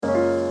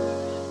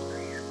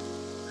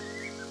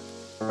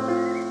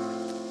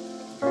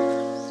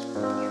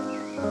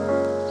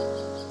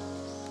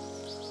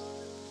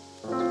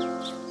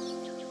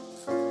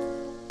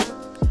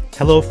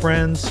Hello,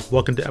 friends.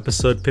 Welcome to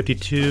episode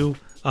 52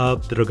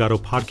 of the Delgado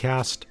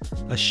Podcast,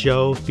 a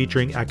show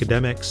featuring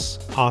academics,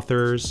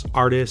 authors,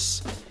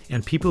 artists,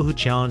 and people who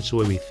challenge the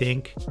way we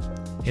think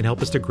and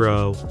help us to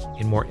grow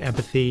in more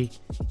empathy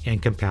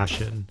and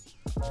compassion.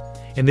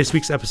 In this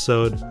week's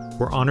episode,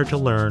 we're honored to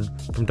learn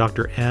from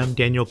Dr. M.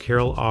 Daniel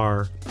Carroll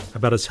R.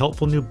 about his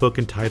helpful new book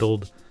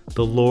entitled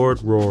The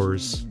Lord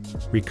Roars: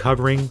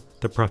 Recovering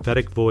the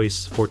Prophetic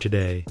Voice for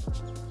Today.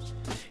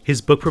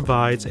 His book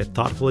provides a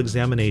thoughtful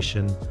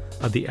examination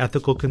of the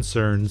ethical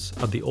concerns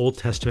of the Old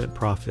Testament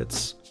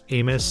prophets,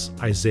 Amos,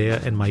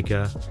 Isaiah, and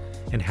Micah,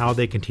 and how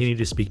they continue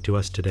to speak to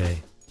us today.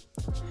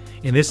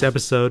 In this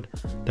episode,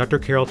 Dr.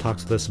 Carroll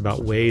talks with us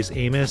about ways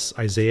Amos,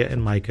 Isaiah,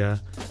 and Micah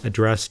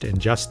addressed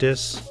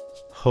injustice,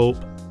 hope,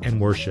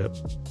 and worship.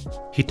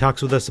 He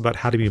talks with us about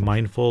how to be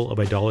mindful of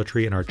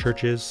idolatry in our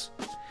churches.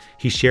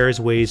 He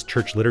shares ways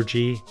church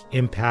liturgy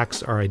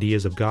impacts our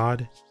ideas of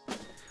God.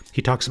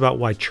 He talks about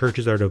why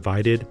churches are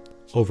divided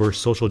over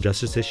social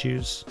justice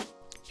issues.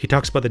 He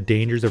talks about the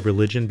dangers of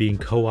religion being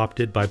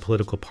co-opted by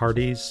political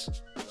parties.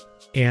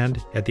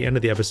 And at the end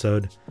of the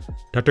episode,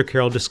 Dr.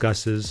 Carroll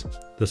discusses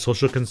the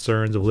social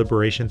concerns of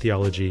liberation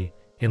theology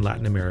in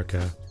Latin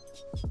America.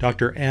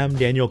 Dr. M.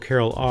 Daniel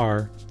Carroll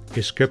R.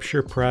 is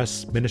Scripture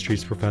Press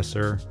Ministries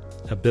Professor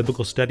of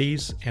Biblical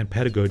Studies and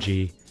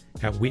Pedagogy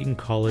at Wheaton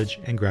College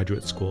and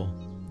Graduate School.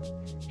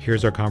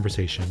 Here's our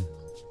conversation.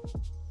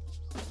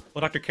 Well,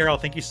 Dr. Carroll,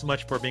 thank you so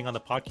much for being on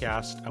the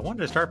podcast. I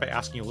wanted to start by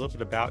asking you a little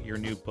bit about your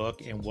new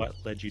book and what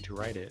led you to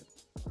write it.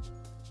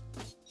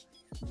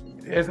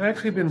 It's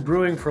actually been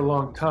brewing for a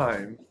long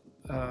time.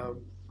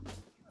 I'm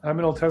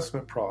an Old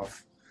Testament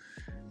prof.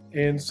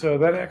 And so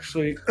that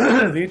actually,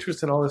 the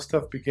interest in all this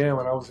stuff began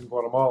when I was in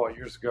Guatemala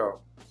years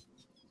ago,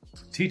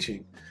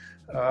 teaching.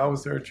 I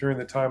was there during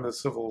the time of the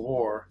Civil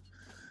War.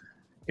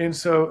 And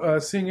so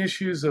seeing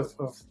issues of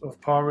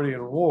poverty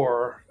and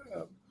war,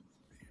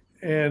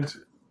 and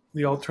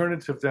the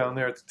alternative down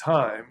there at the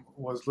time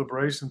was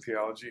liberation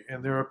theology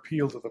and their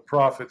appeal to the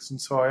prophets.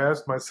 And so I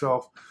asked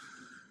myself,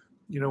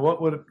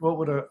 what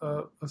would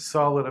a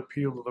solid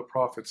appeal to the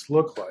prophets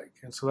look like?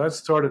 And so that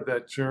started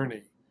that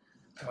journey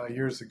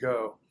years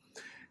ago.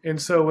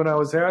 And so when I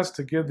was asked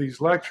to give these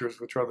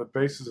lectures, which are the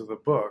basis of the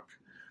book,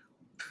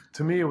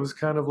 to me it was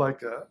kind of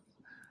like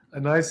a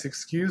nice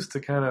excuse to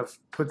kind of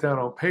put down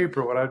on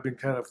paper what I'd been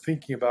kind of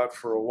thinking about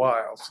for a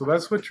while. So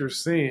that's what you're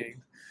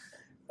seeing,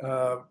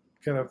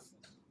 kind of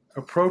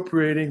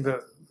appropriating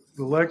the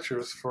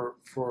lectures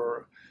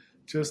for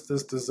just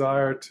this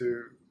desire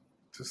to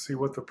see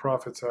what the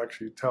prophets are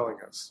actually telling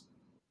us.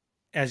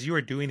 As you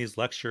were doing these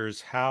lectures,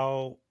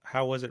 how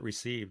was it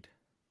received?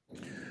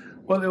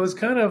 Well, it was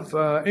kind of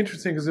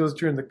interesting because it was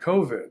during the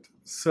COVID.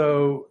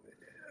 So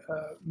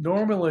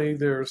normally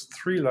there's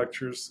 3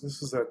 lectures.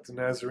 This is at the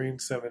Nazarene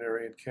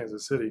Seminary in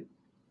Kansas City.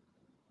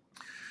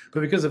 But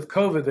because of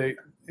COVID,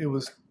 it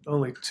was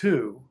only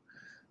 2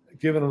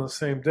 given on the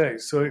same day.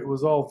 So it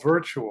was all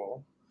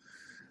virtual.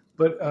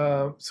 But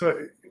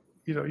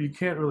you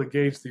can't really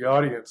gauge the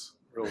audience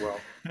real well.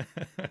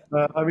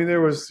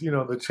 There was,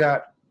 the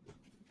chat.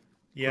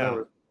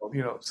 Yeah.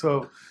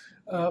 Whatever,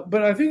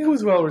 but I think it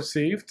was well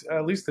received.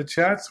 At least the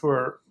chats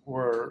were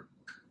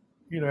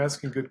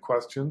asking good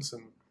questions.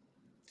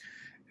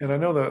 And I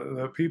know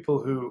the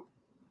people who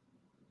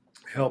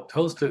helped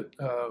host it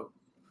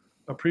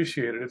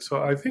appreciated it.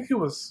 So I think it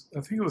was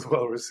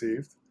well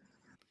received.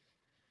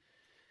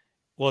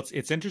 Well,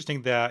 it's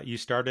interesting that you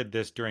started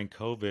this during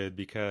COVID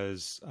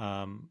because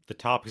the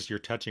topics you're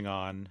touching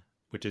on,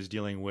 which is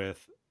dealing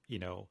with,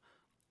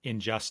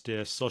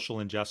 injustice, social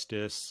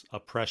injustice,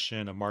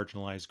 oppression of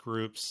marginalized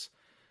groups,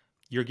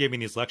 you're giving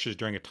these lectures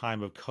during a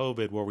time of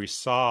COVID where we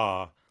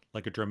saw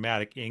like a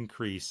dramatic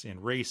increase in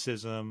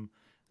racism,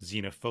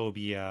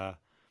 xenophobia,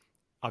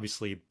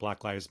 obviously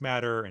Black Lives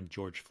Matter and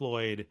George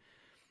Floyd.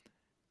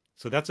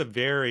 So that's a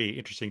very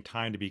interesting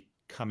time to be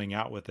coming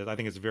out with it. I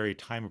think it's very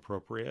time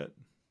appropriate.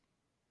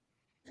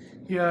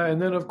 Yeah,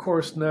 and then of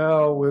course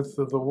now with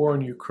the war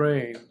in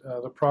Ukraine,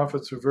 the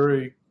prophets are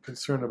very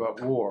concerned about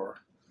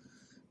war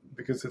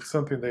because it's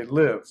something they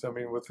lived.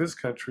 With this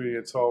country,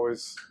 it's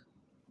always,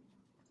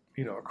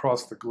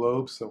 across the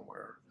globe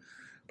somewhere.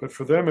 But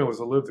for them, it was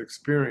a lived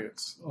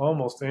experience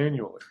almost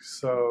annually.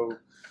 So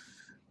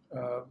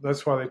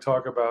that's why they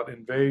talk about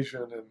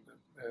invasion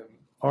and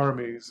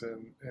armies,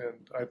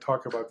 and I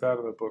talk about that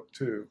in the book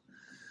too.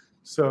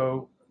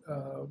 So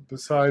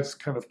besides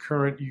kind of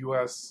current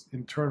U.S.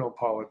 internal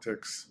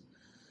politics,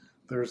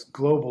 there's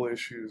global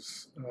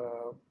issues.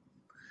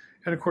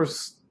 And of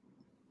course,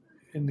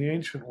 in the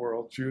ancient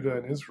world, Judah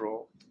and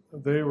Israel,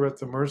 they were at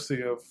the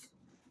mercy of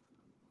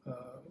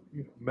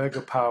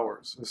mega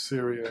powers,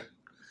 Assyria,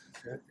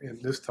 in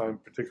this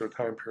particular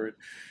time period.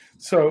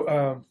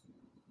 So,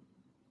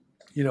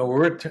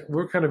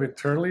 we're kind of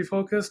internally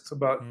focused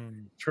about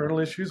internal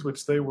issues,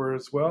 which they were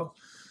as well.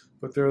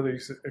 But there are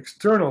these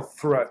external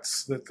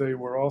threats that they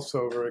were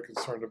also very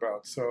concerned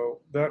about. So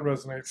that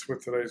resonates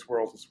with today's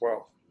world as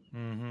well.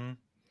 Mm-hmm.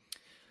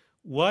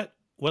 What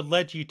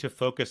led you to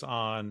focus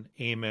on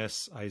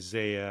Amos,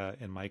 Isaiah,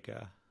 and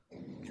Micah?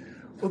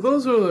 Well,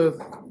 those are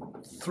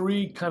the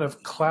three kind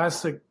of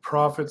classic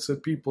prophets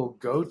that people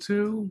go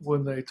to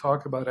when they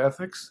talk about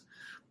ethics.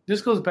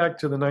 This goes back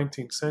to the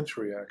 19th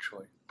century,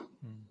 actually.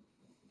 Mm.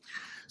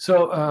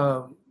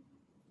 So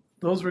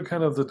those were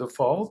kind of the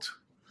default.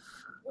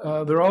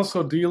 They're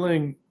also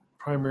dealing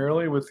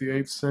primarily with the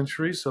 8th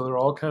century, so they're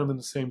all kind of in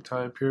the same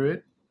time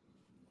period.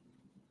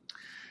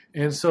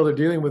 And so they're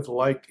dealing with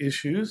like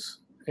issues.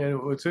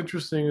 And what's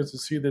interesting is to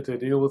see that they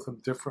deal with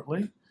them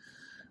differently.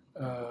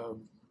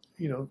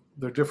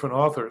 They're different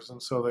authors,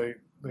 and so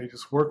they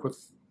just work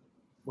with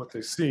what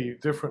they see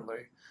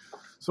differently.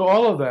 So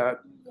all of that,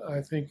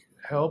 I think,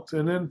 helped.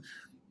 And then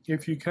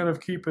if you kind of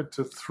keep it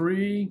to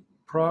three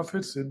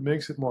prophets, it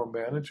makes it more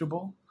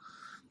manageable.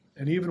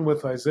 And even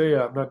with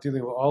Isaiah, I'm not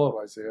dealing with all of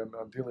Isaiah.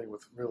 I'm dealing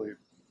with really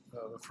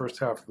the first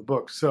half of the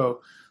book.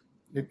 So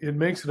it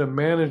makes it a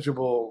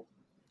manageable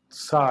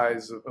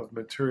size of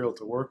material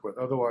to work with.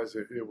 Otherwise,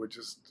 it would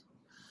just,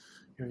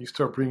 you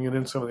start bringing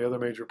in some of the other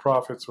major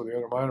prophets or the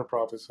other minor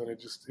prophets, and it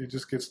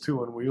just gets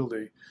too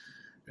unwieldy.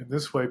 And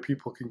this way,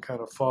 people can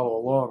kind of follow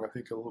along, I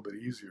think, a little bit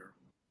easier.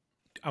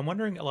 I'm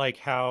wondering like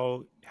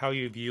how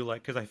you view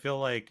like because I feel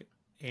like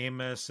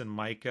Amos and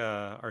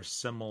Micah are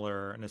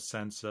similar in a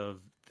sense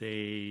of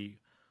they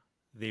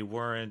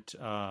weren't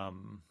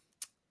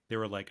they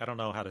were like I don't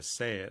know how to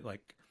say it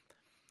like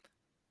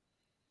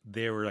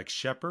they were like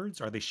shepherds.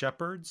 Are they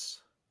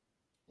shepherds?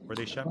 Were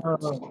they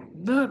shepherds?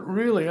 Not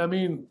really. I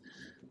mean,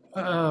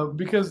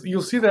 because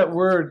you'll see that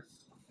word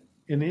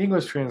in the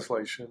English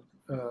translation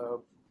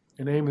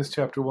in Amos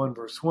chapter 1,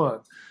 verse 1,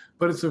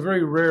 but it's a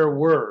very rare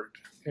word.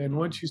 And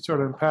once you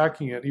start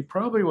unpacking it,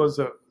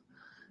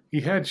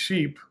 he had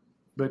sheep,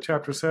 but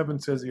chapter 7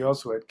 says he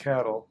also had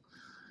cattle.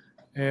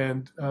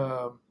 And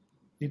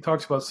he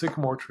talks about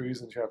sycamore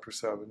trees in chapter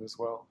 7 as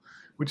well,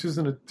 which is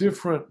in a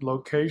different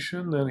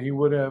location than he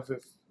would have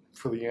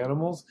for the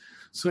animals.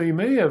 So he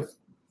may have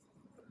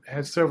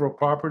had several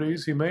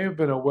properties. He may have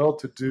been a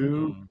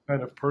well-to-do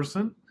kind of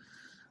person.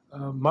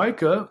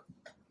 Micah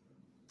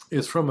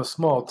is from a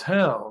small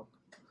town.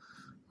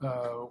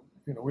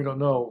 We don't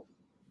know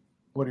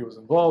what he was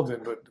involved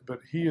in, but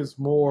he is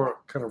more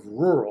kind of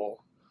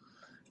rural.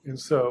 And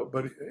so,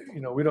 but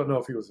we don't know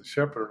if he was a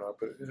shepherd or not,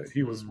 but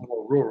he was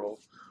more rural.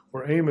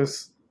 Where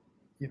Amos,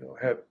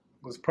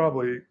 was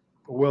probably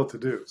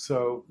well-to-do.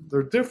 So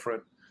they're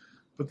different,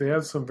 but they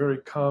have some very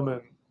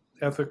common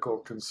ethical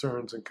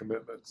concerns and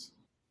commitments.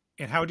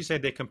 And how would you say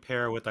they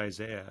compare with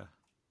Isaiah?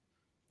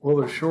 Well,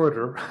 they're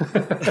shorter.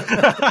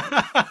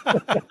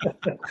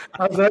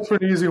 That's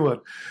an easy one.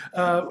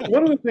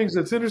 One of the things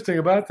that's interesting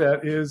about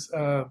that is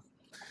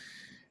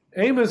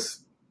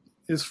Amos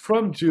is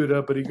from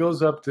Judah, but he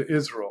goes up to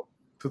Israel,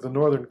 to the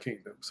northern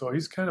kingdom. So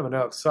he's kind of an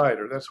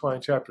outsider. That's why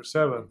in chapter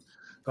 7,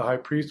 the high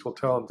priest will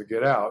tell him to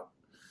get out.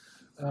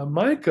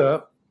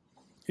 Micah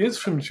is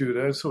from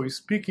Judah, so he's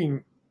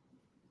speaking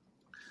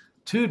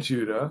to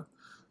Judah,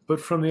 but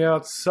from the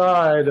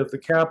outside of the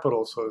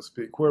capital, so to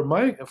speak,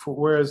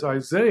 whereas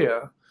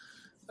Isaiah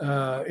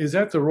is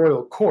at the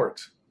royal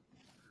court.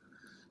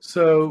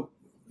 So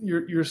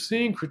you're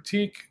seeing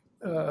critique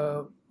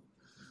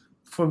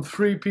from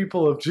three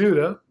people of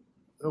Judah,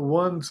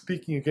 one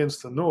speaking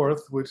against the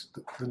north, which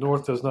the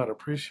north does not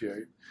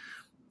appreciate,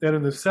 and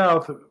in the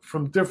south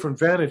from different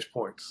vantage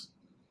points.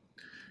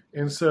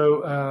 And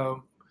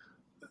so,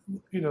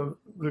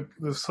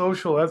 the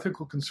social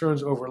ethical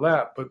concerns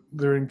overlap, but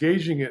they're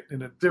engaging it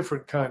in a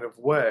different kind of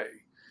way.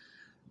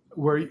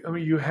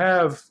 You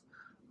have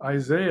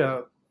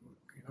Isaiah,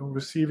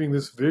 receiving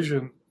this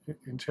vision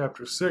in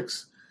chapter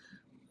 6,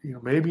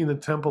 maybe in the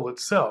temple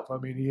itself. I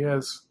mean, he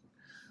has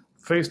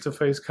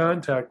face-to-face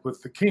contact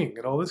with the king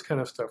and all this kind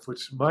of stuff,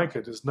 which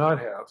Micah does not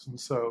have. And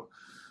so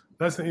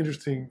that's an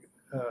interesting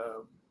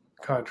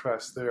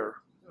contrast there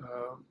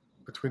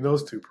between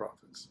those two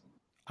prophets.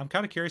 I'm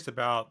kind of curious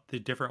about the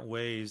different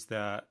ways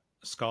that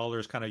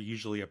scholars kind of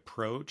usually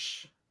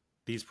approach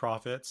these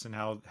prophets and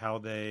how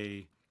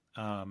they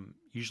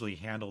usually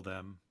handle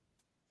them.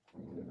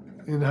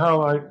 And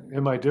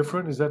am I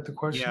different? Is that the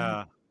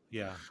question?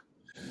 Yeah.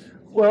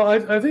 Well,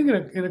 I think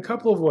in a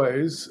couple of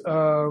ways.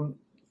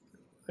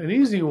 An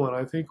easy one,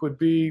 I think, would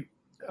be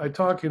I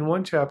talk in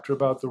one chapter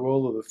about the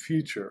role of the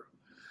future.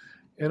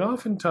 And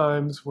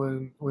oftentimes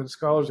when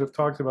scholars have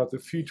talked about the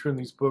future in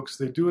these books,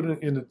 they do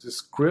it in a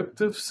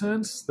descriptive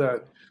sense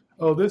that,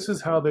 this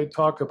is how they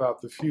talk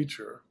about the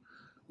future,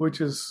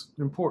 which is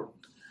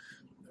important.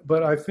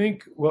 But I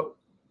think what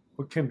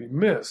can be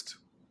missed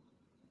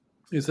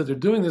is that they're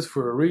doing this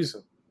for a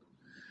reason.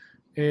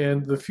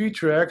 And the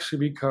future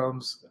actually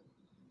becomes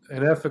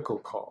an ethical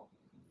call.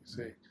 You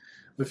see,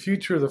 the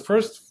future,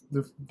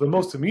 the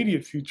most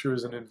immediate future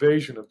is an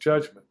invasion of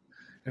judgment.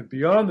 And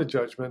beyond the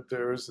judgment,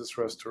 there is this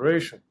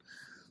restoration.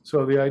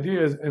 So the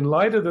idea is, in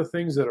light of the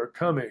things that are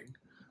coming,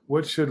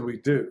 what should we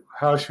do?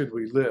 How should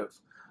we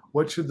live?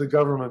 What should the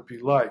government be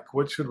like?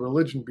 What should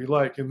religion be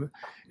like? And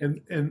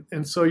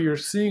so you're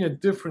seeing a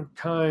different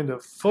kind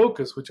of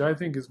focus, which I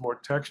think is more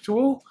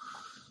textual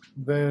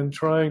than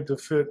trying to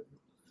fit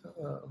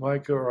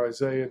Micah or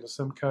Isaiah into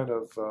some kind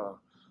of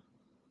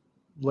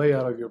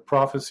layout of your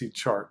prophecy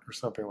chart or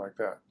something like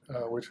that,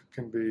 which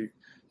can be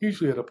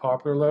usually at a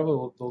popular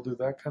level. They'll do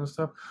that kind of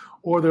stuff.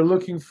 Or they're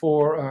looking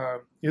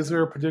for, is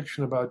there a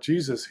prediction about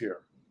Jesus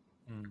here?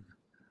 Mm.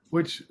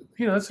 Which,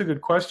 that's a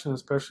good question,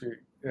 especially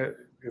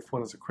if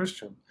one is a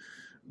Christian.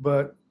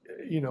 But,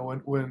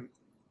 when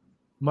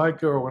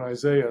Micah or when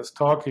Isaiah is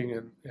talking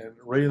and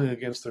railing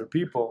against their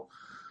people,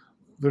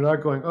 they're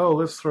not going, oh,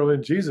 let's throw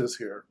in Jesus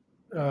here.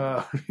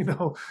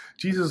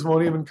 Jesus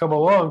won't even come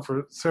along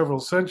for several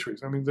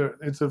centuries. I mean,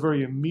 it's a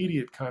very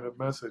immediate kind of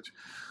message.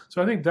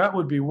 So I think that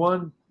would be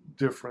one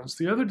difference.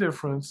 The other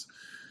difference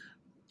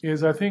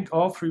is I think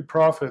all three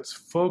prophets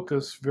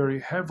focus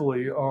very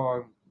heavily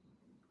on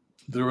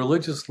the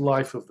religious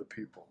life of the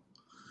people.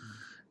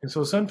 And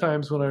so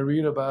sometimes when I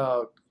read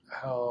about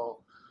how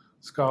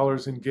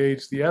scholars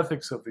engage the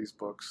ethics of these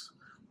books,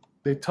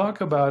 they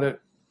talk about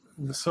it,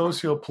 the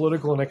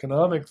socio-political and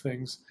economic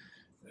things,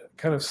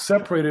 kind of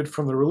separated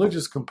from the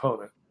religious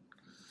component.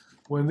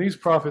 When these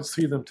prophets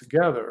see them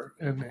together,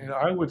 and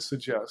I would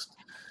suggest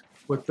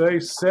what they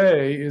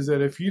say is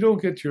that if you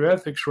don't get your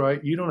ethics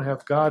right, you don't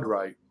have God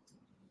right,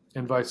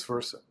 and vice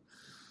versa.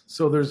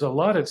 So there's a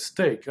lot at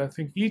stake. I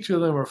think each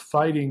of them are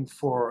fighting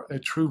for a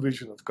true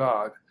vision of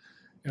God,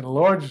 and a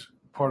large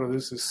part of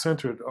this is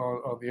centered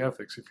on the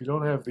ethics. If you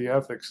don't have the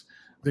ethics,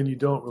 then you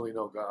don't really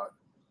know God.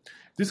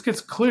 This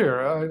gets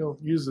clear. I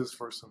don't use this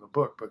verse in the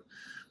book, but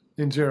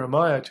in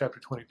Jeremiah chapter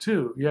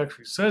 22, he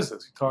actually says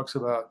this. He talks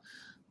about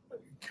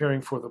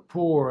caring for the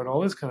poor and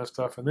all this kind of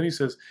stuff. And then he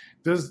says,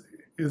 is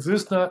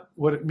this not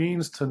what it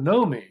means to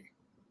know me?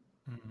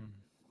 Mm-hmm.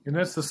 And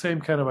that's the same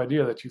kind of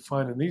idea that you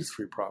find in these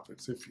three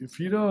prophets. If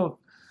you don't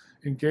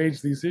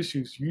engage these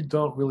issues, you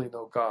don't really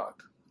know God.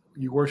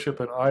 You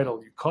worship an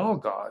idol you call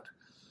God,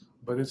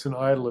 but it's an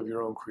idol of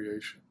your own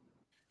creation.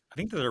 I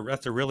think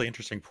that's a really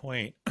interesting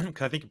point.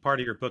 Because I think part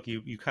of your book,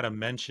 you kind of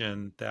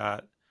mentioned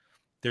that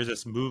there's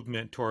this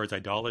movement towards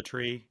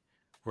idolatry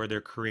where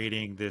they're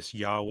creating this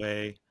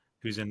Yahweh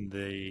who's in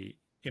the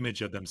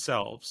image of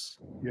themselves.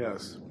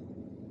 Yes.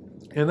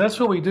 And that's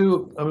what we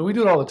do. I mean, we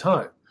do it all the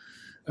time.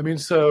 I mean,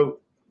 so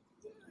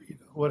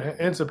what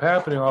ends up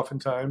happening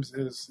oftentimes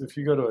is if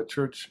you go to a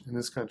church in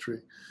this country,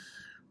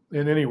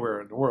 and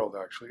anywhere in the world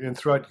actually, and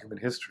throughout human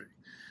history,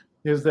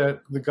 is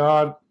that the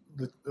God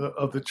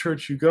of the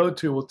church you go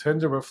to will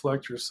tend to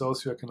reflect your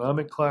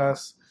socioeconomic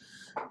class,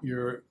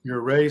 your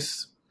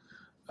race.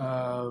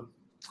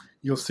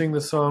 You'll sing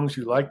the songs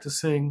you like to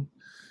sing.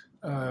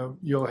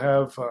 You'll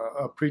have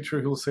a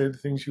preacher who will say the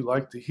things you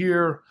like to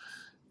hear,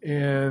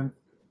 and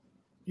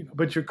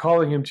but you're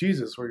calling him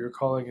Jesus, or you're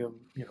calling him,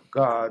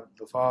 God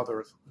the Father,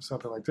 or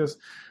something like this.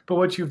 But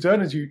what you've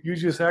done is you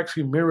just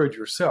actually mirrored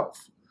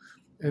yourself,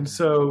 and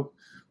so,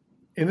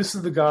 and this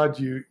is the God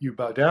you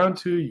bow down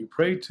to, you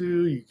pray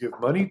to, you give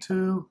money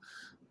to,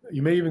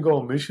 you may even go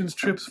on missions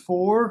trips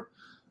for,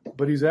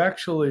 but he's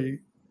actually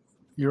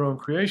your own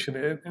creation.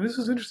 And this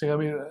is interesting. I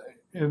mean,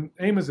 in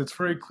Amos, it's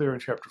very clear in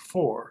chapter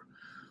 4,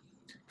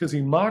 because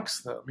he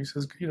mocks them. He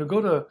says,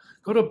 go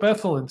to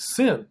Bethel and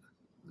sin.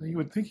 You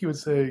would think he would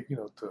say,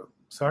 to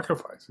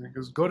sacrifice. And he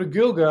goes, go to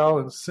Gilgal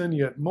and sin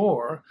yet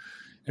more.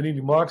 And he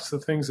mocks the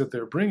things that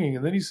they're bringing.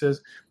 And then he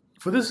says,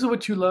 for this is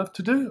what you love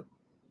to do.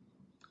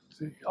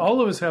 See,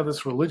 all of us have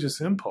this religious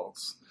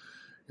impulse.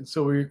 And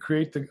so we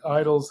create the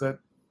idols that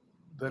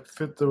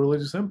fit the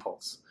religious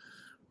impulse.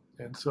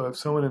 And so if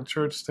someone in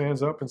church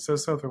stands up and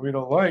says something we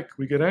don't like,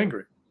 we get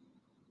angry.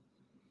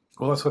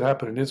 Well, that's what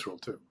happened in Israel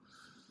too.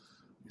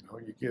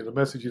 You get a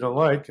message you don't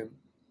like, and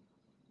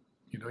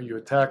you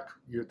attack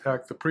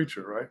the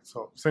preacher, right?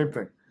 So same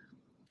thing.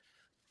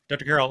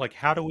 Dr. Carroll,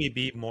 how do we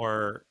be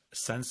more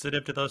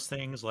sensitive to those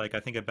things? I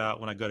think about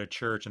when I go to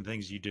church and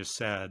things you just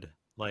said,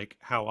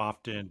 how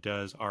often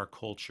does our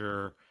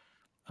culture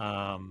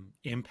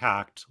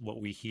impact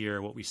what we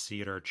hear, what we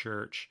see at our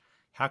church?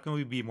 How can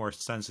we be more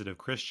sensitive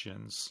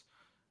Christians?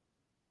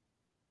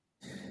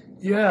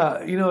 Yeah,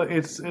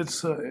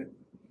 it's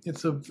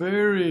a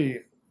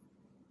very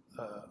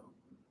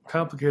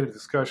complicated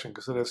discussion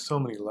because it has so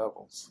many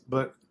levels.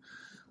 But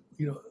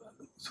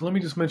so let me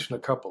just mention a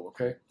couple.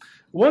 Okay,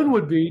 one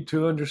would be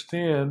to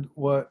understand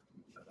what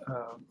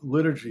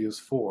liturgy is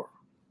for,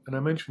 and I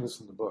mentioned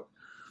this in the book.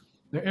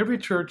 Now, every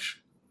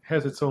church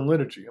has its own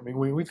liturgy. I mean,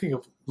 when we think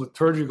of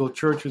liturgical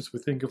churches, we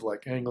think of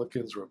like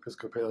Anglicans or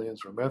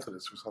Episcopalians or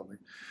Methodists or something.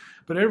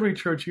 But every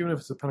church, even if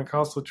it's a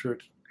Pentecostal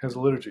church, has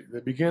a liturgy. They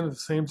begin at the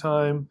same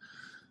time.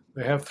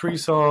 They have 3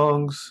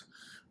 songs,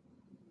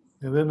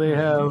 and then they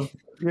have,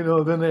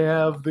 then they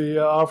have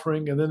the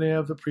offering, and then they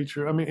have the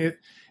preacher. I mean,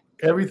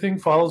 everything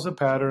follows a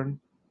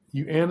pattern.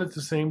 You end at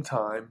the same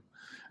time.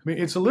 I mean,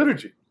 it's a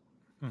liturgy,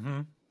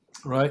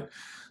 right?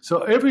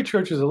 So every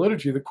church is a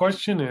liturgy. The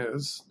question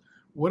is,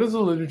 what is the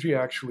liturgy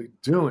actually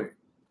doing?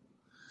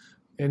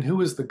 And who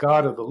is the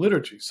God of the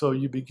liturgy? So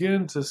you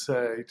begin to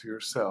say to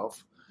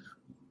yourself,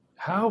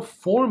 how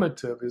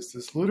formative is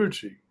this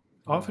liturgy?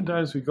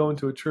 Oftentimes we go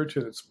into a church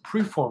and it's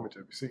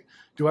preformative. You see,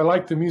 do I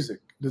like the music?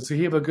 Does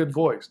he have a good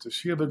voice? Does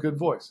she have a good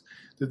voice?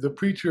 Did the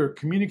preacher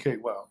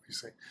communicate well? You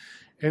see,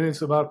 and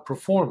it's about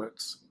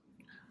performance.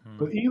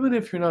 But even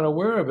if you're not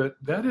aware of it,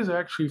 that is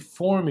actually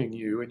forming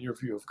you in your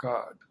view of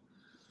God.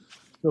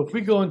 So if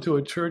we go into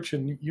a church,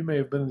 and you may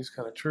have been in these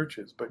kind of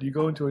churches, but you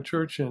go into a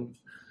church and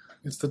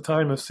it's the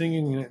time of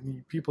singing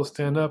and people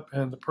stand up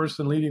and the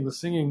person leading the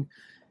singing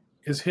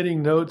is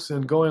hitting notes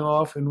and going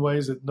off in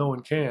ways that no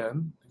one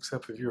can,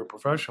 except if you're a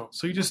professional.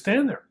 So you just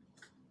stand there.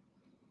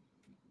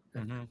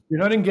 Mm-hmm. You're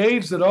not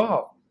engaged at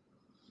all.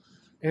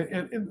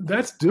 And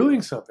that's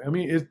doing something. I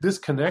mean, it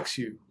disconnects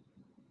you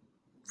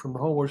from the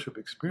whole worship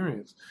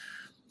experience.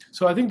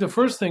 So I think the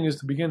first thing is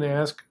to begin to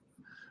ask,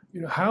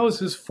 how is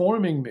this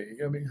forming me?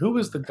 I mean, who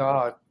is the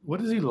God?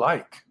 What is he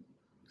like?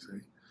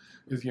 See?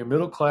 Is he a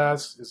middle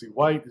class? Is he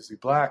white? Is he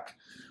black?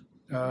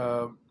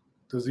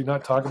 Does he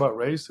not talk about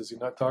race? Does he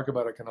not talk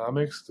about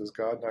economics? Does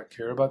God not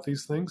care about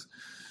these things?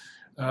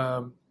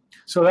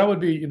 So that would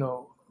be,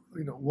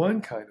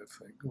 one kind of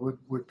thing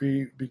would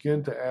be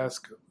begin to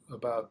ask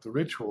about the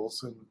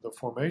rituals and the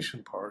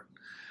formation part.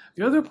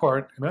 The other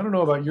part, and I don't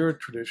know about your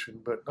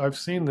tradition, but I've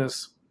seen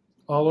this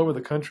all over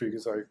the country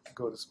because I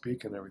go to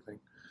speak and everything,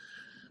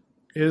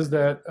 is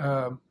that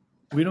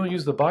we don't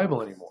use the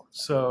Bible anymore.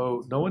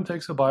 So no one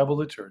takes a Bible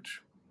to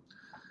church.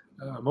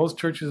 Most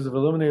churches have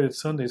eliminated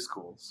Sunday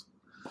schools.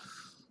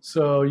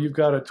 So you've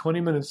got a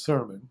 20-minute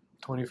sermon,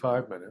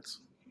 25 minutes,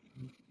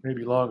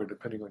 maybe longer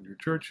depending on your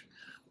church,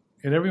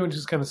 and everyone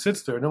just kind of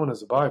sits there. No one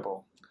has a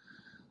Bible.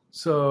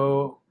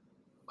 So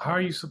how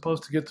are you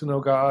supposed to get to know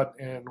God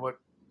and what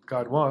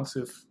God wants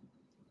if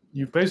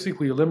you've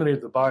basically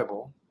eliminated the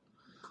Bible,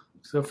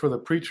 except for the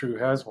preacher who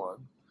has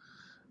one?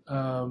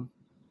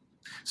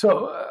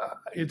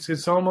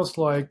 It's almost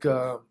like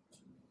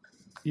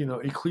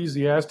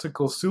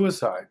ecclesiastical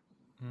suicide.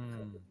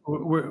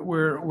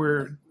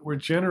 We're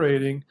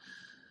generating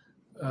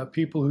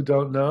people who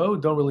don't know,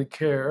 don't really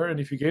care, and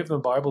if you gave them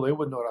the Bible, they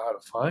wouldn't know how to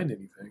find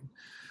anything.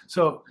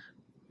 So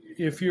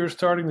if you're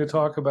starting to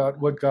talk about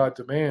what God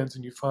demands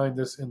and you find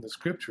this in the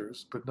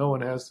scriptures, but no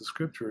one has the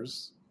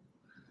scriptures,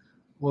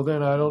 well,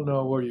 then I don't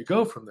know where you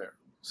go from there.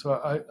 So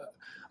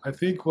I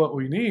think what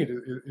we need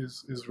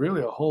is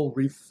really a whole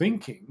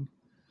rethinking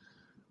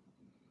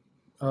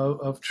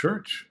of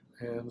church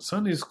and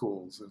Sunday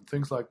schools and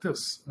things like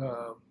this.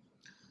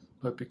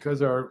 But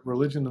because our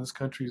religion in this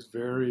country is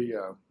very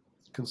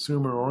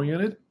consumer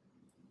oriented,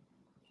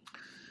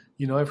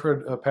 I've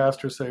heard a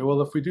pastor say,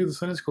 well, if we do the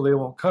Sunday school, they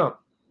won't come.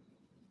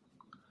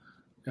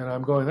 And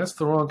I'm going, that's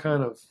the wrong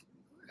kind of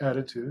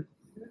attitude.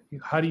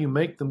 How do you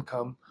make them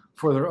come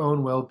for their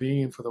own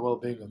well-being and for the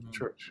well-being of the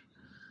church?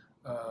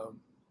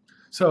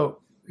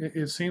 So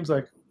it seems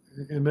like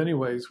in many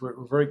ways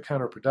we're very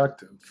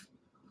counterproductive.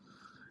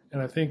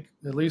 And I think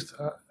at least,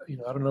 I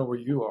don't know where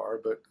you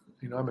are, but,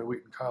 I'm at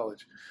Wheaton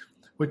College.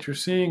 What you're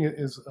seeing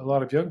is a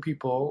lot of young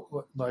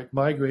people like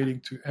migrating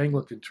to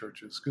Anglican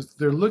churches because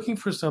they're looking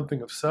for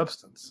something of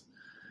substance.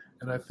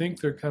 And I think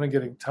they're kind of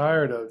getting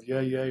tired of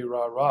yay, yay,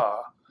 rah,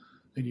 rah.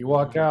 And you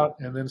walk out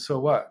and then so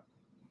what?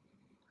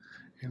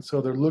 And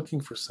so they're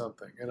looking for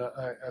something. And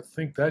I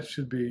think that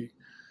should be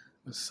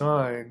a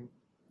sign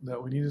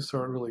that we need to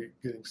start really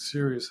getting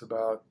serious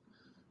about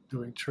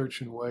doing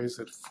church in ways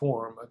that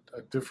form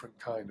a different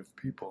kind of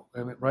people.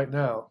 And right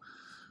now,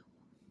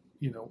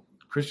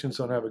 Christians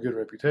don't have a good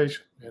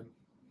reputation,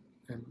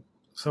 and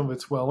some of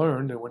it's well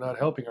earned, and we're not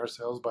helping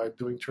ourselves by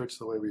doing church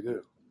the way we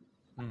do.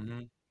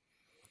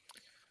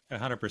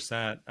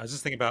 100%. I was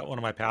just thinking about one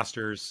of my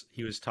pastors.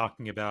 He was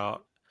talking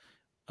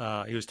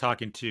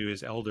to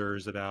his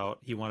elders about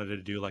he wanted to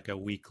do like a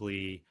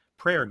weekly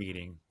prayer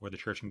meeting where the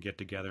church can get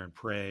together and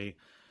pray.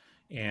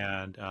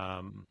 And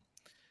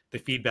the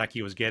feedback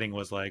he was getting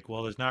was like,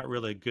 well, there's not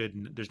really a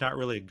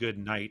good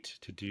night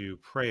to do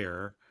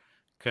prayer.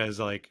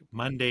 Because like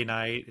Monday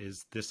night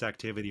is this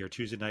activity, or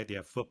Tuesday night they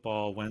have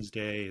football.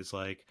 Wednesday is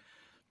like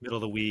middle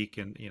of the week,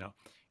 and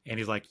and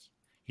he's like,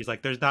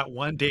 there's not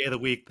one day of the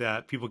week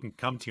that people can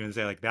come to and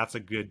say like that's a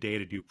good day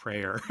to do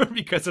prayer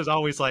because there's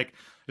always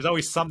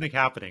something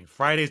happening.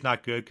 Friday's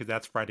not good because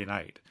that's Friday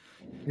night.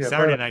 Yeah,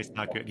 Saturday night's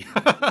not good.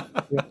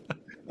 Yeah.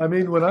 I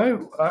mean, when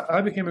I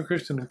became a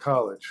Christian in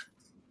college,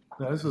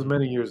 now this was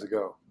many years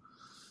ago,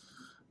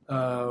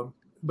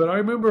 but I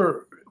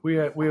remember. We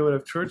would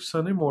have church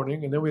Sunday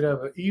morning, and then we'd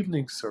have an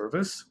evening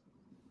service,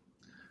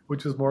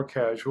 which was more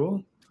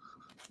casual,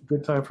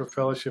 good time for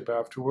fellowship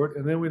afterward,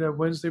 and then we'd have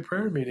Wednesday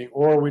prayer meeting,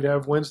 or we'd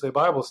have Wednesday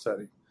Bible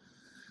study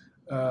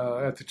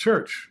at the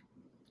church.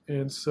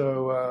 And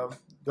so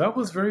that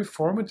was very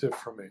formative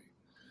for me.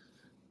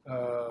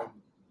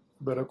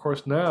 But of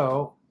course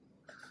now,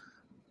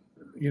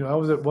 I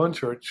was at one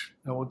church,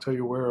 I won't tell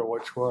you where or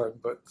which one,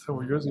 but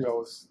several years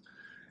ago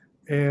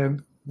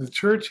and the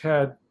church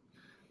had,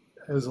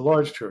 as a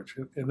large church,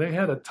 and they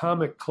had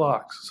atomic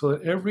clocks, so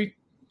that every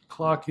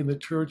clock in the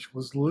church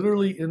was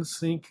literally in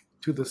sync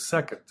to the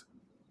second.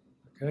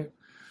 Okay,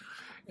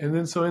 and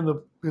then so in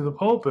the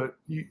pulpit,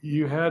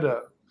 you had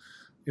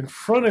in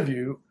front of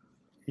you,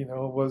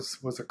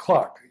 was a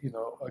clock,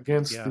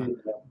 against the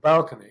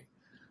balcony,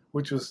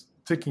 which was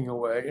ticking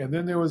away, and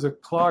then there was a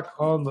clock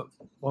on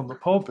the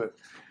pulpit,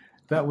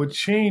 that would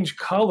change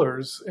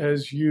colors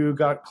as you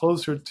got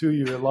closer to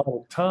your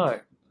allotted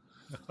time.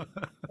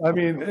 I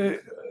mean, and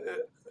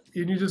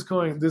you're just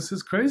going, this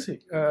is crazy.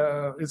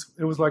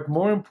 It was like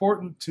more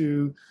important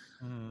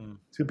Mm.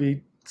 to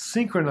be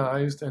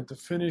synchronized and to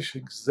finish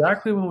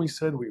exactly when we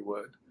said we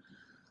would,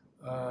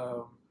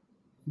 um,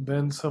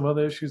 than some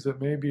other issues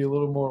that may be a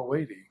little more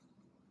weighty.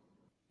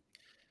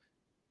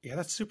 Yeah,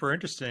 that's super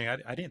interesting.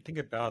 I didn't think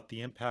about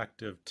the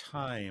impact of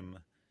time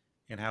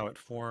and how it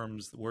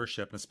forms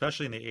worship, and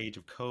especially in the age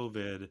of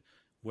COVID,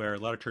 where a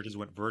lot of churches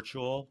went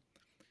virtual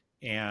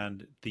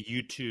and the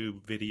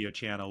YouTube video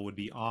channel would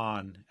be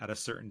on at a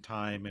certain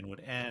time and would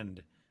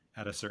end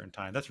at a certain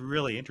time. That's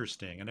really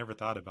interesting. I never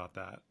thought about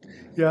that.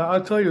 Yeah,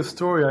 I'll tell you a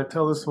story. I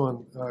tell this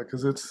one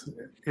because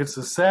it's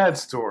a sad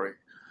story.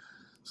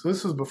 So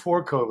this was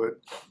before COVID,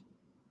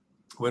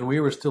 when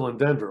we were still in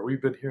Denver.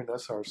 We've been here, and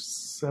that's our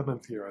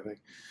 7th year, I think.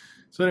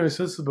 So anyway,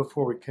 so this is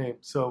before we came.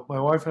 So my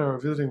wife and I were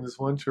visiting this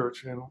one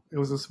church, and it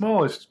was a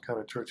smallish kind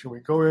of church. And we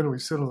go in and we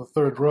sit on the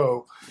third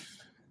row.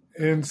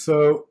 And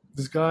so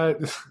this guy,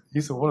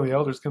 he's one of the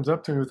elders, comes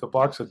up to me with a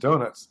box of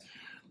donuts.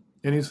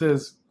 And he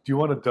says, "Do you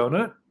want a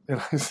donut?"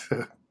 And I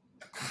said,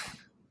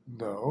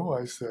 "No."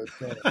 I said,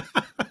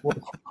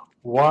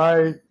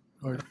 "Why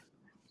are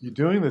you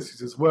doing this?" He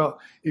says, "Well,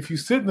 if you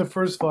sit in the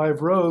first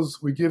 5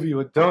 rows, we give you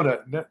a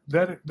donut. And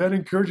that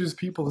encourages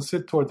people to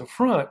sit toward the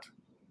front.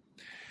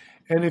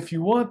 And if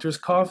you want, there's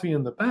coffee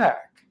in the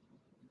back."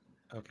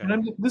 Okay.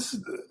 And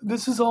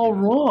this is all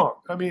wrong.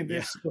 I mean,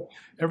 Yeah.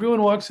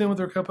 everyone walks in with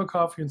their cup of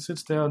coffee and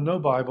sits down, no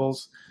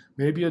Bibles,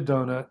 maybe a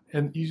donut,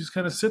 and you just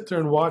kind of sit there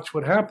and watch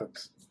what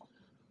happens.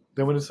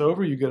 Then when it's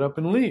over, you get up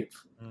and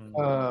leave.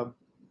 Mm.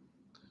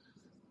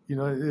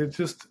 It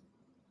just,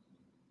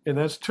 and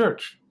that's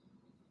church,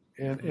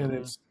 and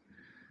Hmm.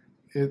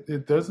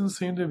 it doesn't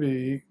seem to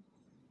be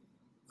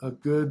a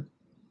good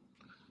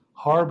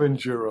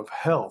harbinger of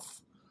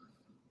health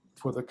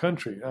for the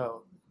country.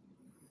 Now,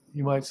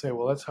 you might say,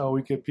 well, that's how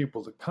we get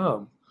people to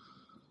come.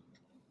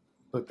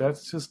 But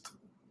that's just,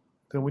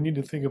 then we need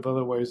to think of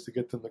other ways to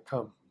get them to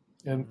come.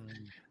 And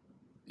Mm.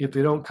 if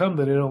they don't come,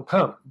 then they don't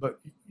come. But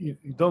you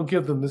don't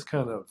give them this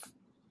kind of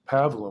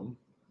pablum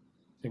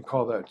and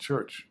call that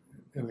church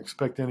and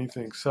expect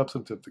anything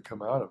substantive to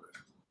come out of it.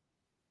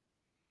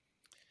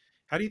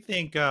 How do you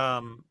think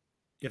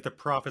if the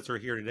prophets were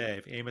here today,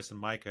 if Amos and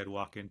Micah had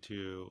walked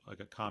into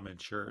like a common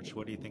church,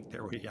 what do you think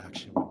their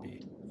reaction would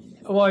be?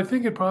 Well, I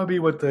think it'd probably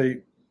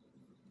be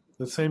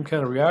the same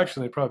kind of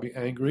reaction. They'd probably be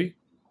angry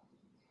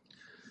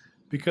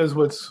because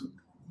what's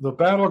the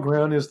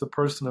battleground is the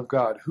person of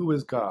God. Who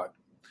is God?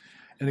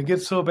 And it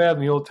gets so bad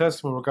in the Old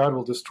Testament where God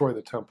will destroy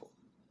the temple.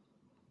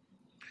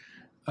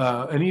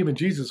 And even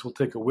Jesus will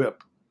take a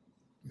whip,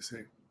 you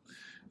see.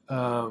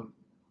 And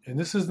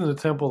this isn't the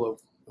temple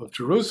of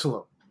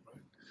Jerusalem.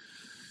 Right?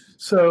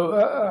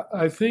 So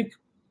I think,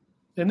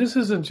 and this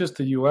isn't just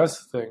a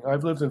U.S. thing.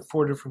 I've lived in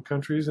 4 different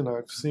countries, and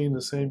I've seen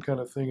the same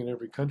kind of thing in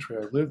every country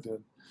I've lived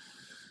in.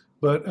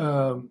 But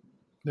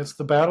that's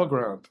the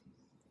battleground.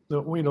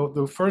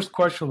 The first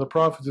question of the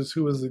prophets is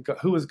who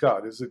is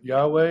God? Is it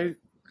Yahweh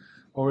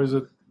or is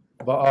it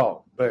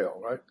Baal,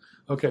 right?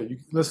 Okay,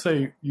 let's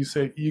say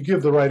you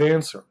give the right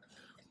answer.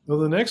 Well,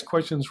 the next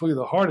question is really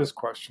the hardest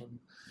question.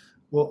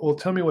 Well,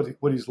 tell me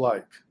what he's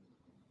like.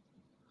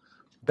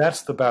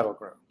 That's the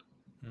battleground.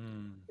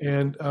 Mm.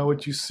 And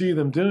what you see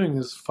them doing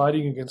is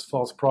fighting against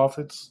false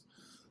prophets,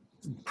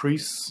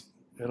 priests,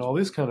 and all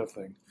this kind of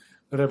thing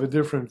that have a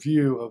different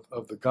view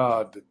of the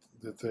God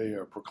that they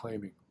are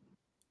proclaiming.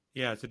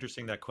 Yeah, it's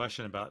interesting that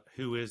question about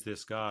who is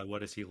this God?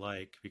 What is he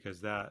like?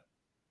 Because that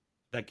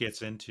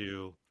gets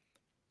into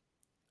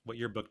what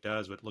your book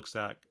does, what looks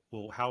at,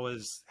 well, how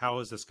is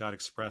this God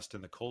expressed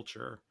in the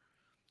culture?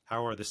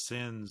 How are the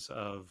sins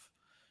of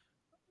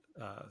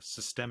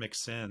systemic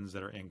sins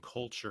that are in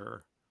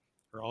culture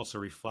are also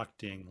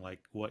reflecting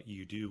like what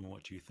you do and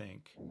what you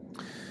think?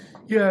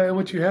 Yeah, and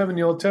what you have in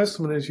the Old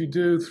Testament, as you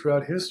do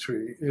throughout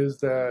history, is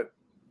that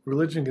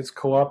religion gets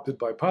co-opted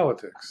by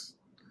politics.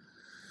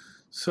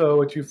 So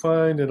what you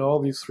find in all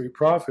these 3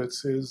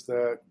 prophets is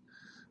that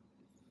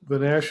the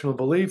national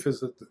belief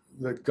is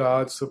that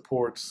God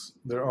supports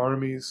their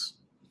armies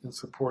and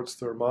supports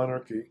their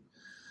monarchy.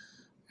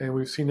 And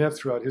we've seen that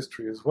throughout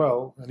history as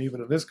well, and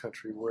even in this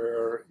country,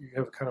 where you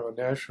have kind of a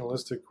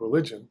nationalistic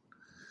religion.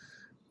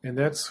 And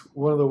that's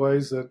one of the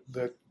ways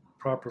that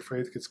proper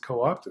faith gets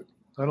co-opted.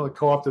 Not only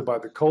co-opted by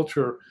the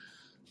culture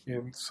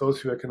in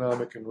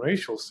socioeconomic and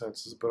racial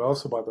senses, but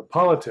also by the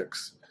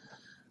politics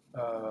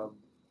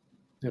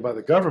and by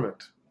the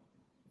government,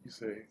 you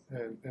see.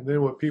 And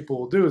then what people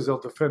will do is they'll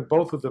defend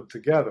both of them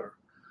together,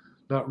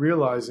 not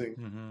realizing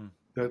Mm-hmm.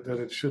 that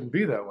it shouldn't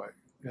be that way.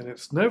 And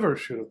it's never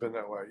should have been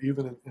that way,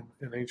 even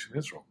in ancient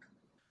Israel.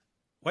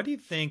 Why do you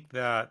think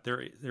that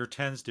there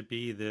tends to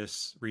be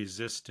this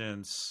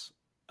resistance,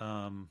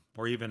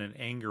 or even an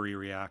angry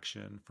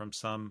reaction from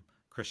some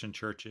Christian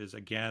churches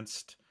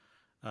against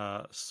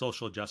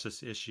social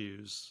justice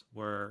issues,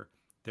 where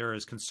there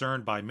is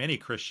concern by many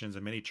Christians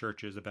and many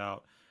churches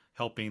about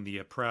helping the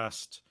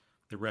oppressed,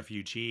 the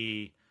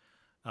refugee,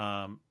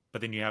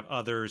 but then you have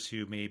others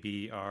who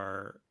maybe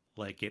are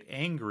like get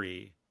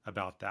angry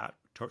about that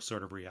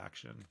sort of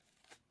reaction.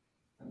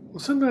 Well,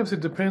 sometimes it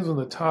depends on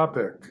the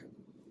topic.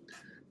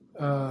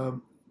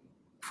 Um,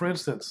 for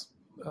instance,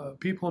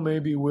 people may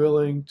be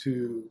willing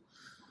to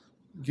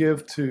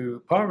give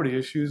to poverty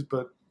issues,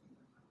 but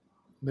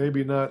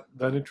maybe not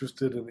that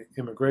interested in the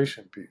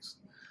immigration piece.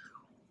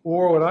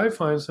 Or what I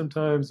find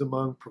sometimes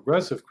among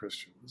progressive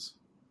Christians,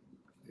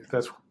 if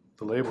that's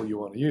the label you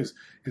want to use,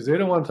 is they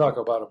don't want to talk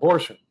about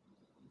abortion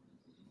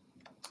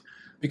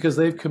because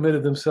they've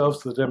committed themselves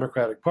to the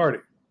Democratic Party.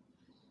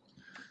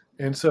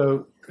 And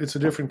so it's a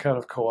different kind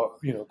of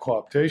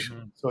co-optation.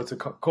 Mm-hmm. So it's a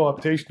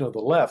co-optation of the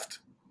left,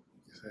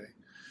 you say.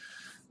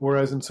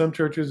 Whereas in some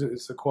churches,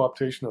 it's a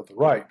co-optation of the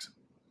right,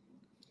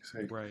 you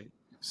say. Right.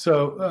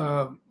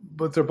 So,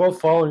 but they're both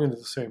falling into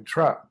the same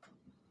trap.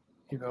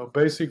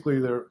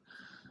 Basically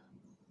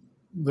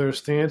their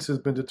stance has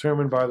been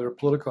determined by their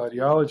political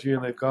ideology,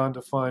 and they've gone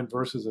to find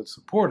verses that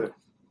support it.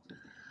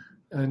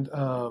 And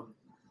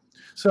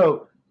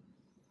so,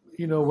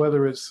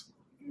 whether it's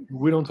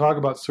we don't talk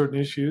about certain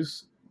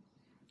issues,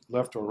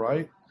 left or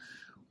right,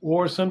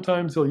 or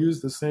sometimes they'll use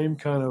the same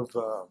kind of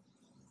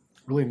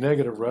really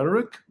negative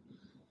rhetoric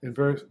in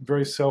very,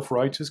 very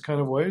self-righteous kind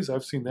of ways.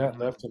 I've seen that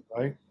left and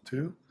right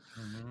too.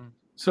 Mm-hmm.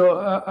 So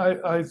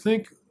I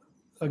think,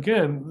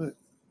 again,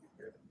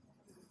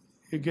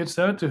 it gets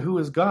down to who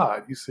is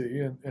God, you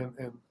see,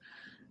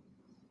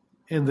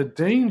 and the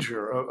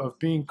danger of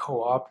being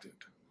co-opted.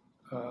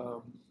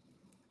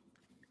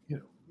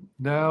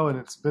 Now, and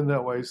it's been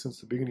that way since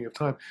the beginning of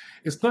time.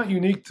 It's not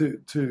unique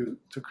to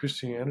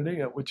Christianity.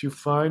 What you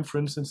find, for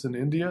instance, in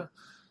India,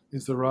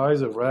 is the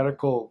rise of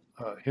radical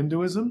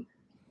Hinduism,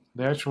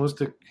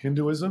 nationalistic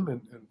Hinduism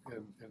in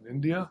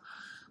India.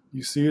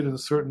 You see it in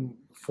certain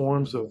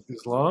forms of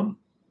Islam.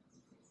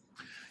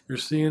 You're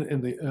seeing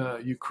in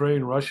the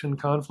Ukraine-Russian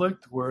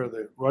conflict, where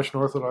the Russian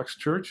Orthodox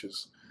Church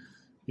is,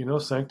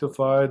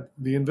 sanctified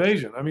the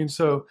invasion. I mean,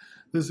 so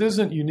this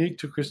isn't unique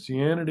to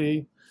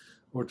Christianity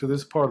or to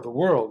this part of the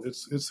world.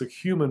 It's a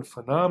human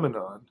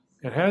phenomenon.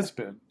 It has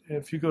been.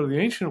 If you go to the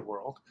ancient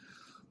world,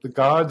 the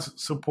gods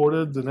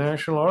supported the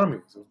national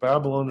armies of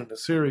Babylon and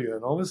Assyria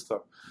and all this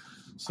stuff.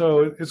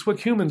 So it's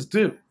what humans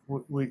do.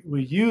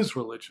 We use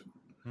religion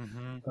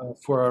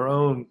for our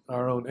own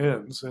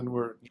ends, and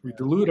we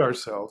delude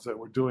ourselves that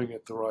we're doing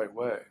it the right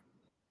way.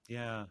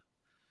 Yeah.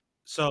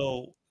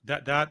 So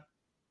that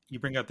you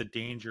bring up the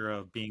danger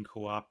of being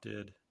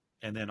co-opted,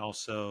 and then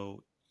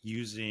also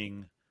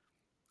using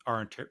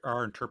our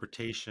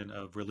interpretation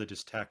of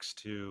religious text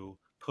to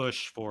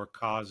push for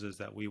causes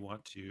that we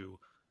want to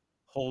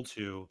hold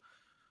to.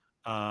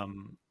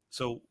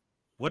 So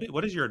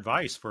what is your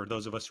advice for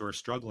those of us who are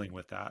struggling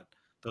with that?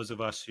 Those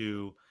of us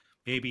who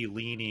may be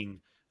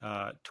leaning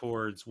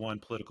towards one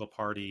political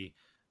party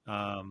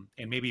and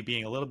maybe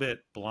being a little bit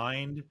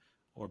blind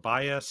or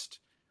biased.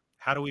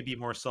 How do we be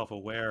more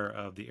self-aware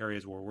of the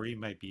areas where we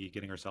might be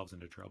getting ourselves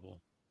into trouble?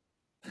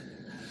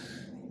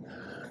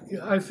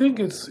 I think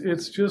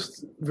it's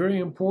just very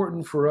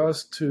important for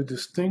us to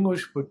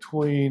distinguish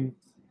between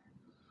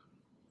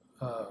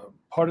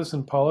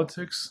partisan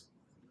politics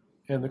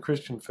and the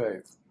Christian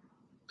faith.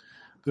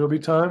 There'll be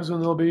times when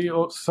there'll be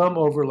some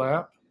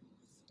overlap,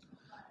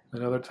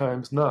 and other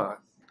times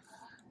not.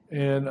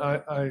 And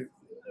I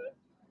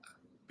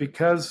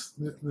because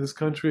this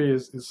country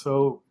is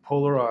so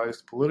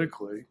polarized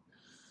politically,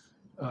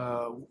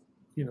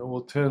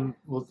 we'll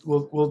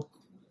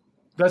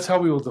that's how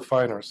we will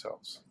define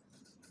ourselves.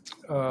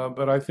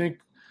 But I think,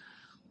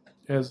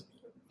 as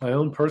my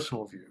own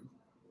personal view,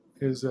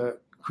 is that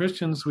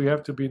Christians, we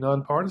have to be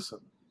nonpartisan.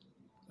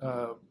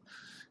 Kind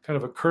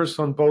of a curse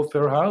on both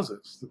their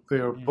houses. They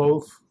are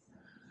both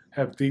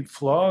have deep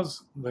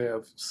flaws. They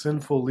have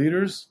sinful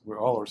leaders. We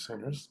all are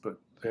sinners, but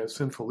they have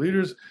sinful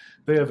leaders.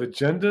 They have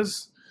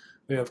agendas.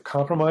 They have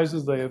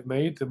compromises they have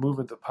made to move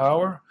into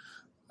power.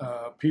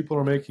 People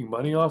are making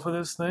money off of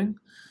this thing.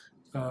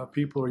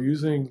 People are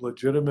using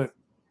legitimate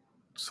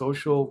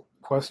social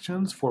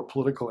questions for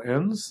political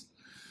ends,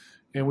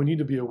 and we need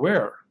to be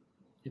aware.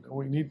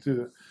 We need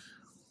to,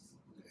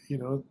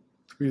 to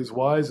be as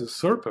wise as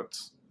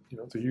serpents,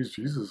 to use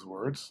Jesus'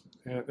 words,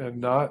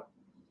 and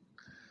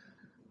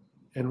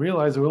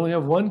realize that we only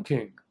have one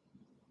king,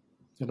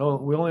 we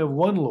only have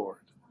one Lord,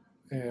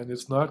 and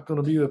it's not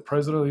going to be the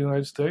President of the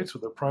United States or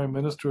the Prime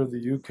Minister of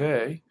the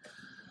UK.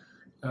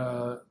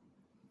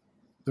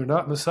 They're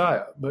not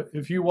Messiah. But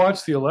if you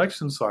watch the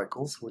election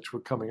cycles, which we're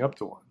coming up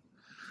to one,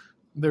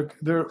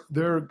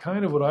 they're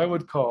kind of what I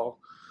would call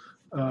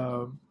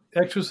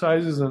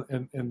exercises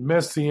in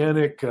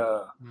messianic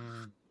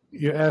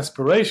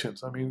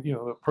aspirations. I mean,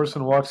 the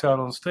person walks out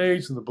on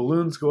stage and the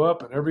balloons go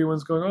up and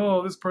everyone's going,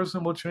 oh, this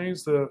person will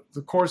change the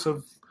course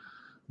of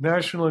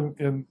national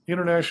and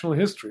international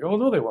history. Oh,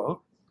 no, they won't.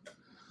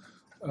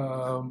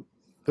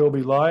 They'll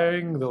be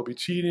lying, they'll be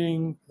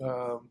cheating,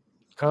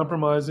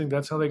 compromising.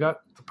 That's how they got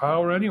the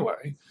power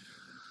anyway.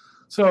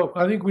 So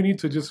I think we need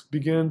to just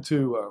begin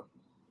to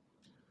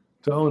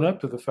own up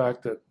to the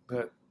fact that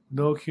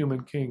no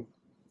human king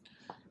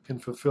can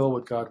fulfill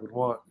what God would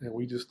want, and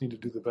we just need to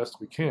do the best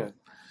we can.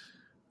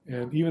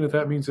 And even if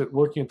that means that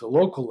working at the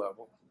local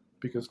level,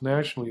 because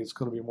nationally it's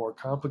going to be more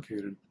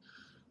complicated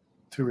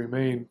to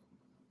remain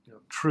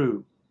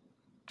true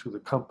to the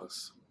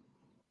compass.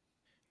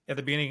 At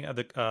the beginning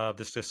of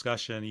this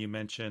discussion, you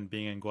mentioned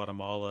being in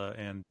Guatemala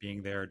and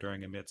being there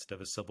during the midst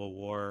of a civil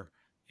war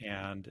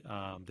and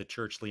the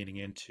church leaning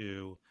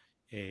into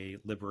a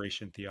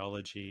liberation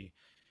theology.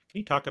 Can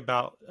you talk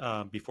about,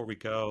 before we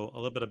go, a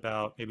little bit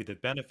about maybe the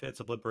benefits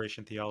of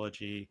liberation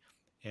theology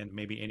and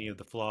maybe any of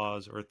the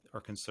flaws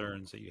or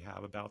concerns that you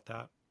have about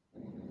that?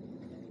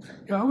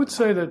 Yeah, I would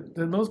say that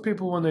most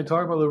people, when they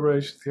talk about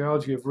liberation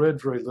theology, have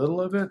read very little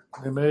of it.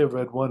 They may have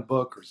read one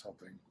book or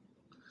something.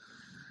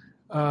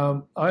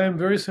 I am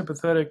very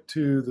sympathetic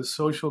to the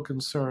social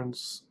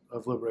concerns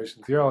of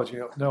liberation theology.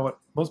 Now, what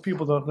most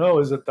people don't know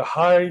is that the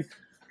high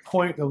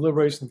point of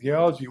liberation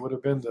theology would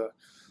have been the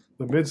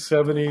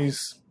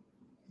mid-'70s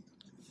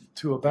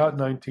to about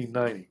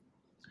 1990.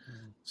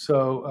 Mm-hmm.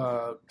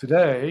 So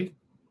today,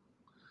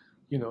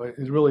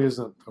 it really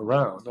isn't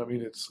around. I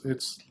mean,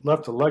 it's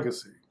left a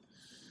legacy.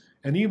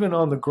 And even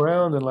on the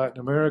ground in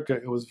Latin America,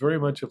 it was very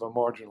much of a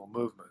marginal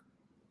movement.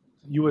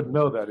 You wouldn't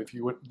know that if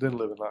you didn't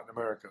live in Latin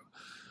America.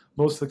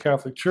 Most of the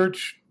Catholic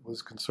Church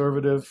was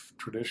conservative,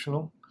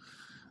 traditional.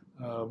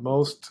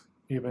 Most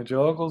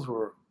evangelicals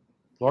were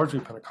largely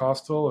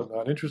Pentecostal and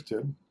not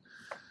interested.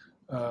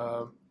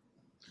 A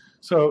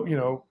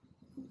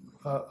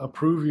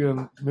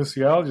Peruvian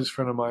missiologist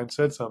friend of mine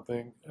said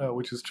something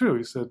which is true.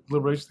 He said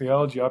liberation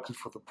theology opted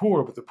for the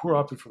poor, but the poor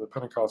opted for the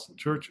Pentecostal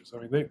churches. I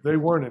mean, they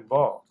weren't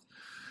involved.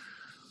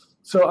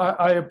 So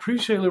I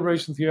appreciate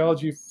liberation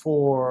theology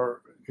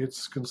for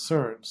its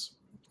concerns.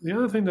 The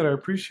other thing that I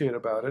appreciate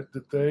about it,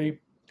 that they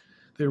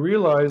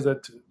realized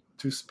that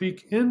to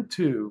speak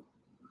into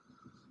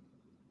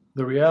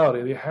the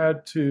reality, they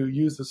had to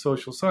use the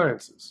social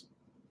sciences.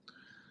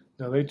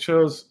 Now, they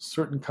chose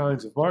certain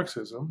kinds of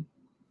Marxism,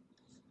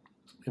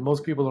 and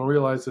most people don't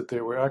realize that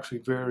they were actually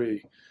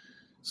very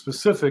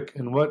specific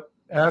in what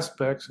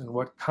aspects and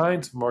what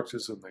kinds of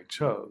Marxism they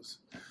chose.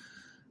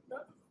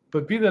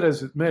 But be that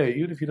as it may,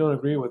 even if you don't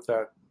agree with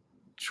that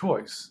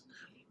choice,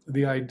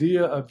 the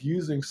idea of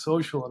using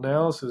social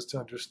analysis to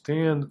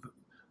understand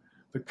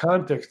the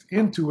context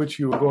into which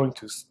you are going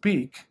to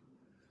speak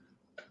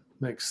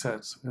makes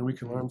sense, and we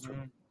can learn from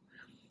it.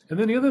 And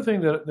then the other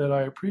thing that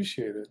I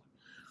appreciated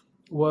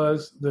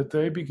was that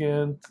they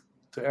began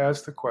to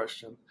ask the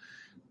question,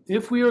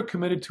 if we are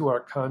committed to our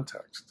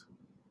context,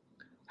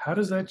 how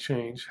does that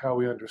change how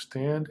we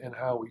understand and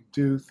how we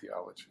do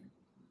theology?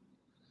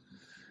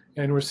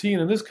 And we're seeing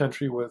in this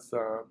country with,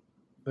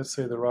 let's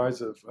say, the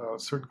rise of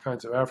certain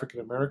kinds of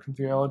African-American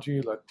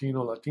theology,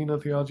 Latina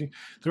theology,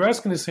 they're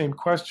asking the same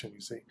question,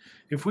 you see.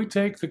 If we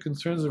take the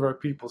concerns of our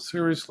people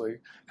seriously,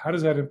 how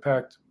does that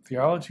impact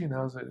theology and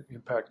how does that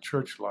impact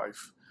church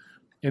life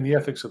and the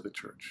ethics of the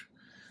church?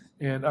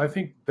 And I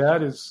think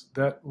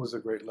that was a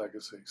great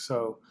legacy.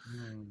 So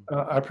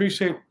I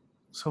appreciate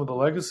some of the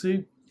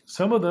legacy.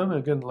 Some of them,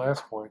 again,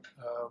 last point,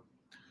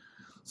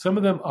 some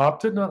of them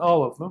opted, not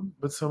all of them,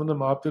 but some of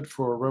them opted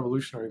for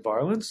revolutionary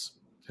violence.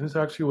 And this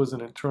actually was an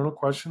internal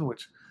question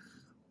which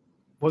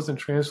wasn't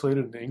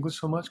translated into English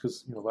so much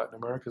because Latin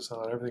America, so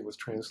not everything was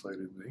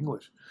translated into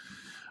English.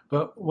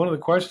 But one of the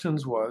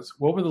questions was,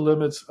 what were the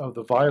limits of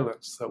the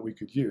violence that we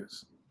could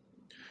use?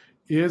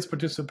 Is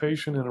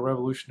participation in a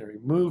revolutionary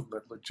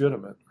movement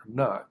legitimate or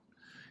not?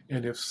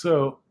 And if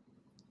so,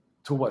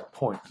 to what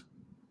point?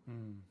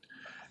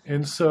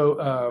 And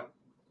so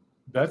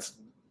that's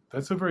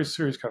a very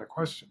serious kind of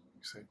question,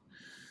 you see.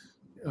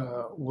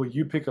 Will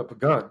you pick up a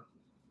gun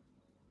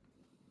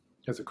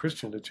as a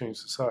Christian to change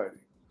society?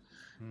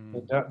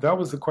 And that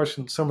was the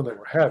question some of them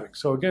were having.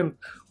 So again,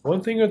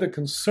 one thing are the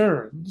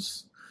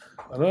concerns.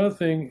 Another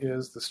thing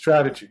is the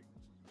strategy.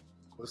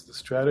 Was the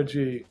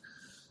strategy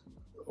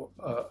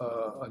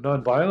a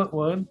nonviolent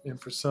one? And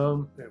for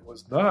some, it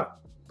was not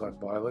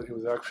nonviolent. It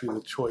was actually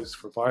the choice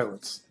for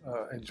violence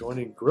and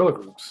joining guerrilla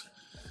groups.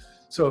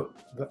 So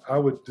I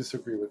would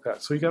disagree with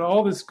that. So you got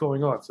all this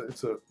going on. So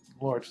it's a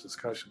large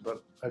discussion,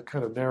 but I've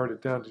kind of narrowed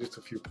it down to just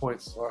a few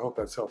points. So I hope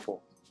that's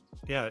helpful.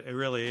 Yeah, it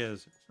really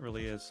is. It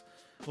really is.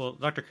 Well,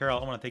 Dr. Carroll,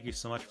 I want to thank you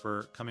so much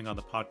for coming on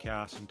the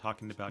podcast and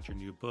talking about your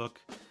new book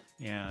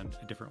and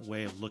a different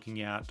way of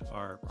looking at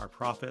our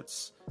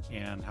prophets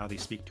and how they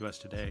speak to us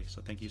today.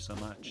 So thank you so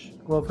much.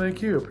 Well,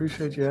 thank you.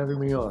 Appreciate you having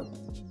me on.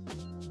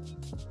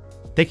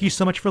 Thank you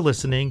so much for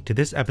listening to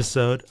this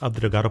episode of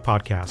the Delgado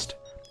Podcast.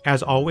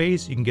 As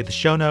always, you can get the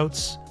show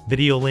notes,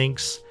 video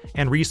links,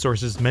 and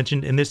resources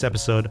mentioned in this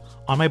episode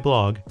on my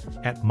blog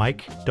at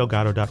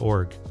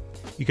mikedelgado.org.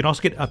 You can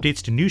also get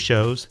updates to new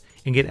shows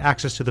and get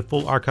access to the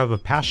full archive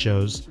of past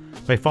shows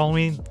by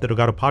following the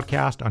Delgado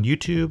Podcast on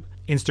YouTube,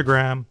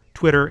 Instagram,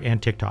 Twitter,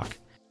 and TikTok.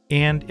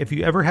 And if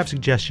you ever have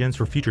suggestions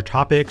for future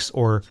topics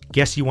or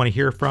guests you want to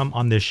hear from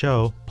on this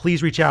show,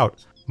 please reach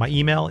out. My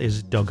email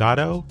is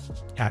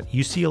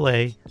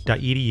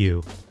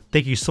delgado@ucla.edu.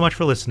 Thank you so much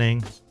for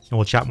listening, and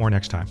we'll chat more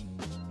next time.